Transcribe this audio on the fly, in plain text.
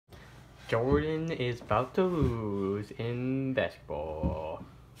Jordan is about to lose in basketball.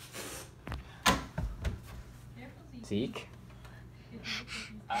 Zeke?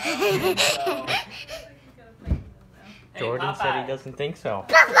 Jordan said he doesn't think so.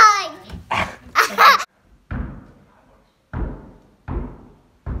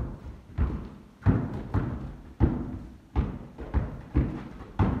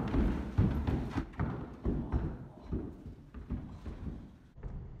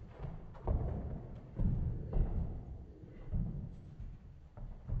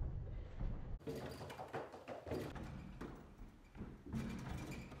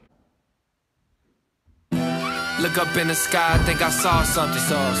 Look up in the sky, I think I saw something.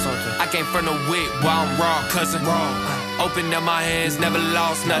 I came from the whip while I'm raw, cousin. Opened up my hands, never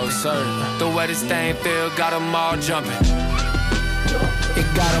lost nothing. The way this thing feel, got them all jumping. It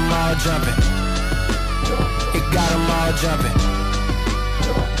got them all jumping. It got them all jumping.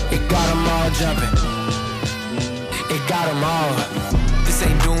 It got them all jumping. It got them all. This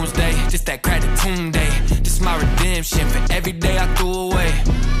ain't doomsday, just that crack the tune day. This my redemption for every day I threw away.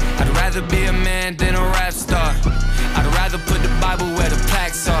 I'd rather be a man than a rap star. I'd rather put the Bible where the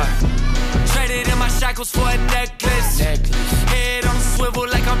plaques are. Traded in my shackles for a necklace. Head on a swivel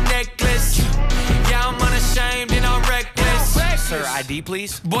like I'm necklace. Yeah, I'm unashamed and I'm reckless. Sir, ID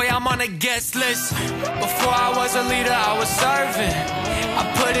please? Boy, I'm on a guest list. Before I was a leader, I was serving. I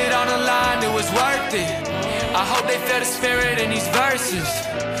put it on the line, it was worth it. I hope they feel the spirit in these verses.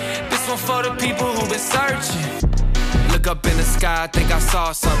 This one for the people who've been searching. Look up in the sky, I think I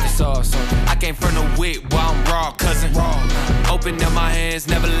saw something. I came from the whip while I'm raw, cousin. Opened up my hands,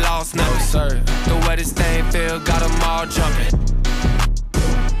 never lost nothing. The way this thing feel, got them all jumping.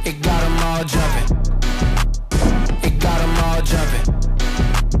 It got them all jumping. It got them all jumping.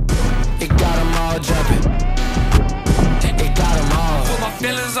 It got them all jumping. It got them all. Put my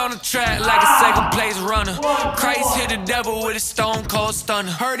feelings on the track like a second place runner. Christ hit the devil with a stone cold stunner.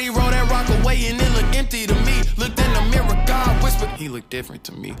 Heard he rolled that rock away and it looked empty to me. Looked in the mirror, God whispered, he looked different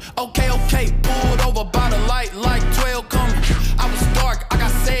to me. Okay, pulled over by the light like 12 coming. I was dark, I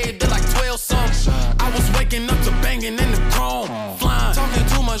got saved at like 12 something. I was waking up to banging in the chrome, flying. Talking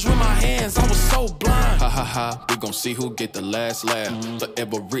too much with my hands, I was so blind. Ha ha ha, we gon' see who get the last laugh.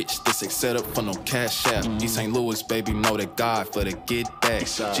 Forever rich, this ain't set up for no cash app. East St. Louis, baby, know that God for the get back.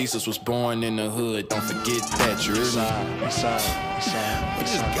 Jesus was born in the hood, don't forget that, you hear me? It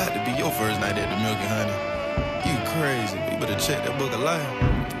just got to be your first night at the Milk and Honey. You crazy, you better check that book of life.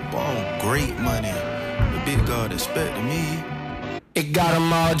 Born great money, the big God expected me. It got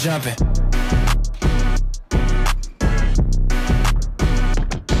them all jumping.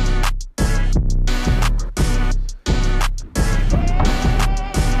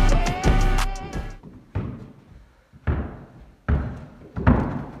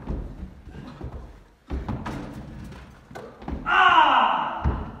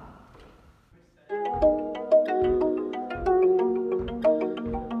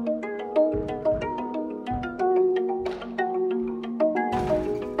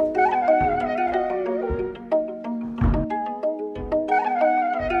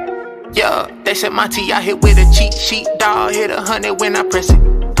 Yeah, they said my T I hit with a cheat sheet, dawg, hit 100 when I press it.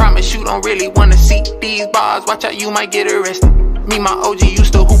 Promise you don't really wanna see these bars, watch out you might get arrested. Me, my OG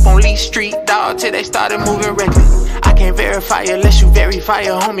used to hoop on Lee Street, dawg, till they started moving reckless. I can't verify unless you verify it,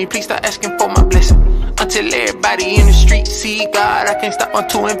 homie, please start asking for my blessing. Until everybody in the street see God, I can't stop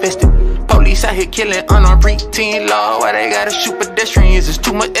until invested. Police out here killing unarmed preteen law. Why they gotta shoot pedestrians? It's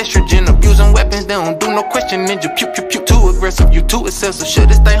too much estrogen. Abusing weapons, they don't do no questioning. Just pew pew pew. Too aggressive, you too excessive.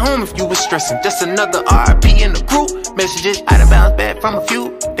 Should've stayed home if you was stressing. Just another RIP in the group. Messages out of bounds back from a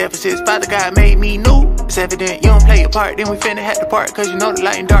few. Deficits, Father God made me new. It's evident you don't play your part, then we finna have to part. Cause you know the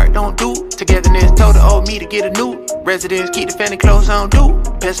light and dark don't do. Togetherness told the old me to get a new. Residents keep the family close on do.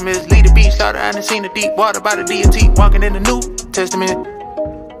 Pessimists lead the beach slaughter. I done seen the deep water by the deity. Walking in the New Testament.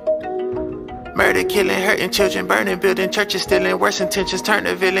 Murder, killing, hurting children, burning, building churches, stealing, worse intentions, turn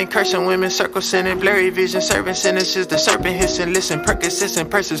to villain, cursing women, circle sending, blurry vision, serving sentences, the serpent hissing, listen, Percocets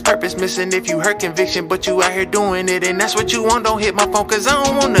persons, purpose missing. If you hurt conviction, but you out here doing it, and that's what you want, don't hit my phone, cause I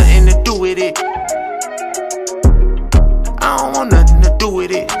don't want nothing to do with it. I don't want nothing to do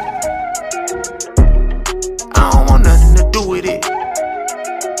with it. I don't want nothing to do with it.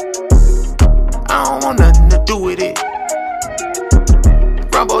 I don't want nothing to do with it.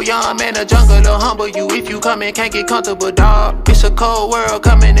 Rumble, young man, the jungle will humble you. If you come in, can't get comfortable, dog. It's a cold world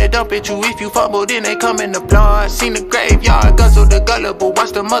coming to dump at you. If you fumble, then they come in the applaud. Seen the graveyard, guzzle the gullible.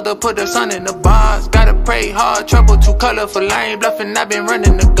 Watch the mother put her son in the bars. Gotta pray hard, trouble too colorful. I ain't bluffing, I've been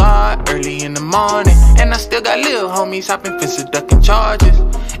running to God early in the morning. And I still got little homies hopping fences, ducking charges.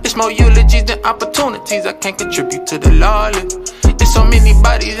 It's my more eulogies than opportunities. I can't contribute to the lawless. There's so many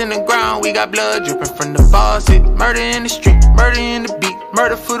bodies in the ground, we got blood dripping from the faucet. Murder in the street, murder in the beat,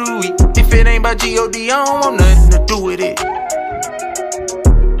 murder for the weak. If it ain't by G.O.D., I don't want nothing to do with it.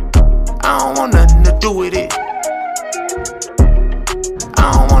 I don't want nothing to do with it.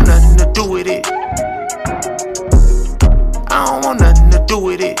 I don't want nothing to do with it. I don't want nothing to do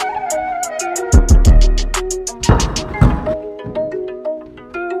with it.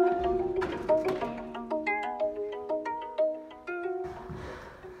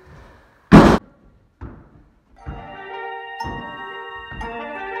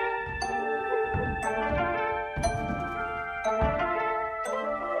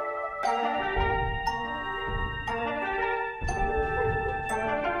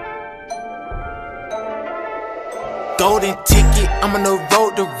 Golden ticket, I'm on the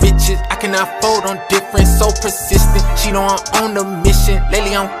road to riches. I cannot fold on difference, so persistent. She know I'm on the mission.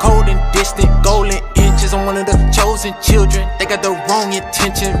 Lately I'm cold and distant. Golden inches, I'm one of the chosen children. They got the wrong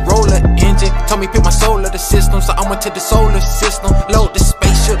intention. Roller engine told me pick my soul of the system, so I went to the solar system. Load the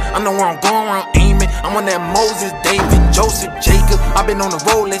spaceship, I know where I'm going, where I'm aiming. I'm on that Moses, David, Joseph, Jacob. I've been on the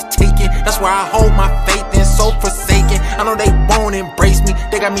road, let's take it. That's where I hold my faith in, so forsaken. I know they won't embrace me.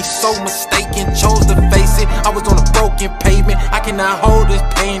 They got me so mistaken. Chose to face it. I was on a broken pavement. I cannot hold this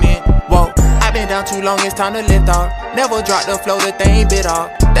pain in. Whoa, I've been down too long, it's time to lift off. Never dropped the flow that they ain't bit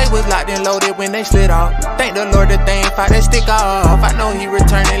off. They was locked and loaded when they slid off. Thank the Lord that they ain't fight that stick off. I know he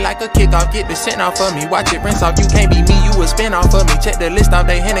returning like a kickoff. Get the scent off of me, watch it rinse off. You can't be me, you a spin off of me. Check the list off,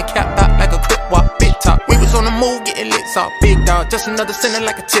 they handicapped out like a crip walk, big top. We was on the move, getting lit off, big dog. Just another sinner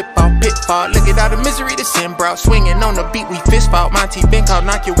like a tip off, pitfall. Look at all the misery the sin brought. Swinging on the beat, we fist fought. Monty been called,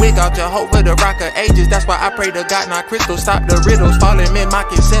 knock your wig off. Jehovah, the rock of ages. That's why I pray to God, not crystal. Stop the riddles, falling in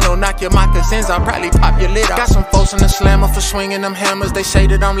moccasin. Oh, knock your moccasins, I'll probably pop your lid off. Got some folks in the slammer for swinging them hammers. They say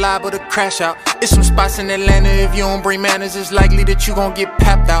that I'm liable to crash out. It's some spots in Atlanta, if you don't bring manners, it's likely that you gon' get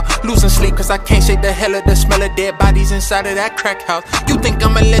papped out. Losing sleep cause I can't shake the hell of the smell of dead bodies inside of that crack house. You think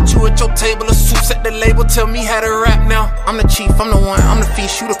I'ma let you at your table of soup, set the label, tell me how to rap now. I'm the chief, I'm the one, I'm the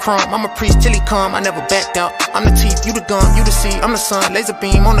feast, you the crumb. I'm a priest till he come, I never backed out. I'm the teeth, you the gun, you the seed, I'm the sun. Laser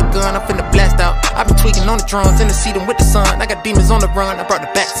beam on the gun, I'm finna blast out. I been tweaking on the drums, in the seat with the sun. I got demons on the run, I brought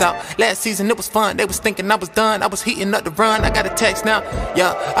the bats out. Last season it was fun, they was thinking I was done. I was heating up the run, I got a text now.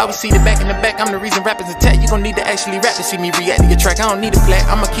 Yeah, I was seated back in the back, I'm the reason rappers attack. You gon' need to actually rap to see me react to your track. I don't need a flag,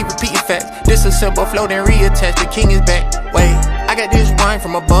 I'ma keep repeating facts. Disassemble, flow, then reattach, the king is back. Wait, I got this wine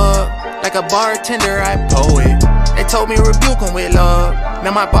from above. Like a bartender, I poet. They told me rebuke him with love.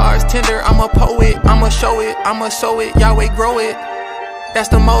 Now my bar's tender, I'm a poet. I'ma show it, I'ma sow it, Yahweh grow it. That's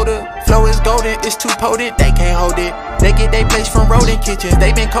the motive. Flow is golden, it's too potent, they can't hold it. They get their place from rodent kitchens,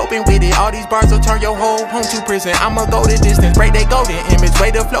 they been coping with it. All these bars will turn your whole home to prison. I'ma go the distance, break they golden image.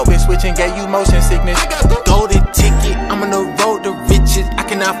 Way the flow been switching, gave you motion sickness. I got the golden ticket, I'm on the road to riches. I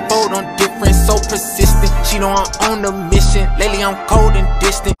cannot fold on difference, so persistent. She know I'm on the mission, lately I'm cold and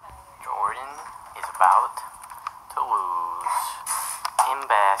distant. Jordan is about to lose in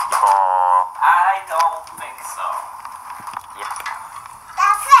basketball. I don't think so. Yep.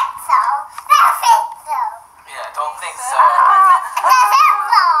 Yeah, I don't think so.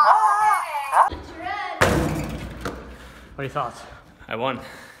 What are your thoughts? I won.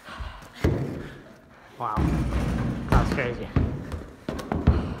 Wow. That's crazy.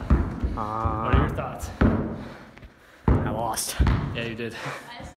 What are your thoughts? I lost. Yeah, you did.